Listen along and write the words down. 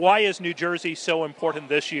Why is New Jersey so important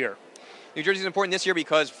this year? New Jersey is important this year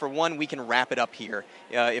because, for one, we can wrap it up here.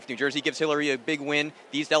 If New Jersey gives Hillary a big win,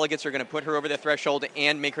 these delegates are going to put her over the threshold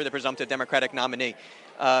and make her the presumptive Democratic nominee.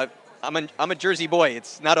 I'm a Jersey boy.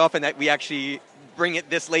 It's not often that we actually bring it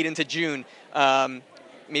this late into June.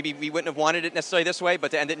 Maybe we wouldn't have wanted it necessarily this way, but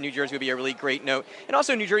to end it in New Jersey would be a really great note. And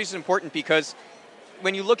also, New Jersey is important because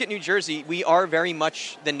when you look at New Jersey, we are very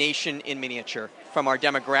much the nation in miniature from our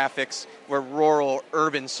demographics. We're rural,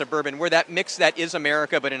 urban, suburban. We're that mix that is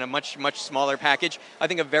America, but in a much, much smaller package. I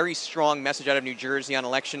think a very strong message out of New Jersey on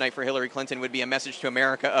election night for Hillary Clinton would be a message to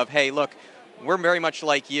America of, hey, look, we're very much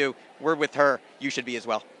like you. We're with her. You should be as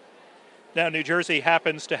well. Now, New Jersey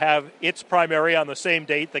happens to have its primary on the same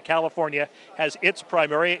date that California has its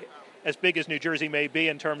primary. As big as New Jersey may be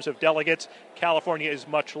in terms of delegates, California is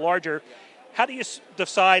much larger. How do you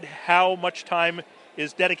decide how much time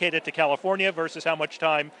is dedicated to California versus how much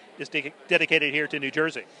time is dedicated here to New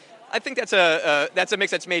Jersey? I think that's a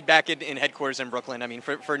mix that's made back in headquarters in Brooklyn. I mean,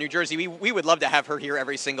 for New Jersey, we would love to have her here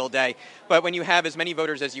every single day. But when you have as many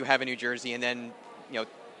voters as you have in New Jersey, and then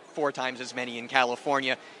 4 times as many in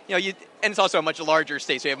California, and it's also a much larger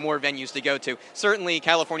state, so you have more venues to go to. Certainly,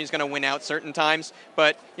 California's going to win out certain times,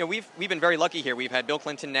 but we've been very lucky here. We've had Bill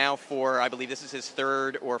Clinton now for, I believe this is his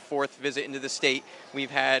 3rd or 4th visit into the state. We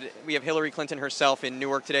have Hillary Clinton herself in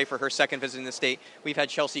Newark today for her 2nd visit in the state. We've had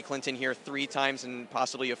Chelsea Clinton here 3 times and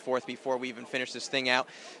possibly a 4th before we even finish this thing out.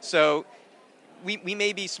 So we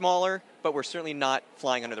may be smaller, but we're certainly not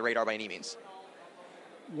flying under the radar by any means.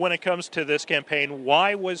 When it comes to this campaign,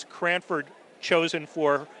 why was Cranford chosen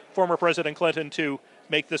for former President Clinton to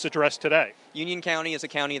make this address today? Union County is a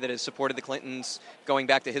county that has supported the Clintons going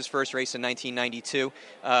back to his first race in 1992.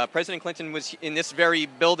 President Clinton was in this very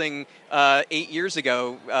building 8 years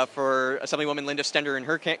ago for Assemblywoman Linda Stender in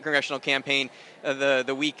her congressional campaign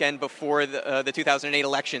the weekend before the 2008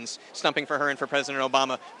 elections, stumping for her and for President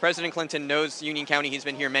Obama. President Clinton knows Union County. He's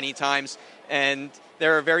been here many times, and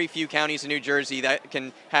there are very few counties in New Jersey that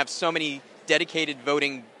can have so many dedicated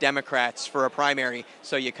voting Democrats for a primary.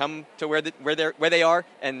 So you come to where they are,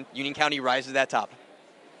 and Union County rises to that top.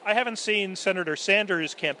 I haven't seen Senator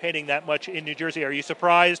Sanders campaigning that much in New Jersey. Are you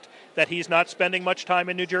surprised that he's not spending much time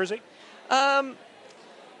in New Jersey? I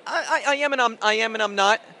am and I'm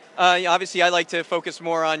not. Obviously, I like to focus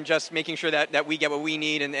more on just making sure that we get what we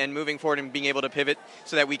need and moving forward and being able to pivot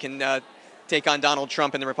so that we can take on Donald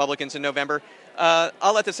Trump and the Republicans in November.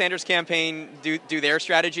 I'll let the Sanders campaign do their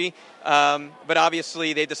strategy, but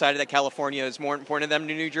obviously they decided that California is more important to them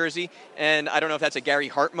than New Jersey, and I don't know if that's a Gary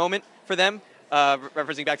Hart moment for them,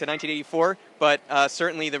 referencing back to 1984, but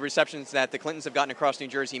certainly the receptions that the Clintons have gotten across New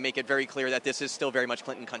Jersey make it very clear that this is still very much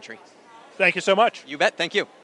Clinton country. Thank you so much. You bet. Thank you.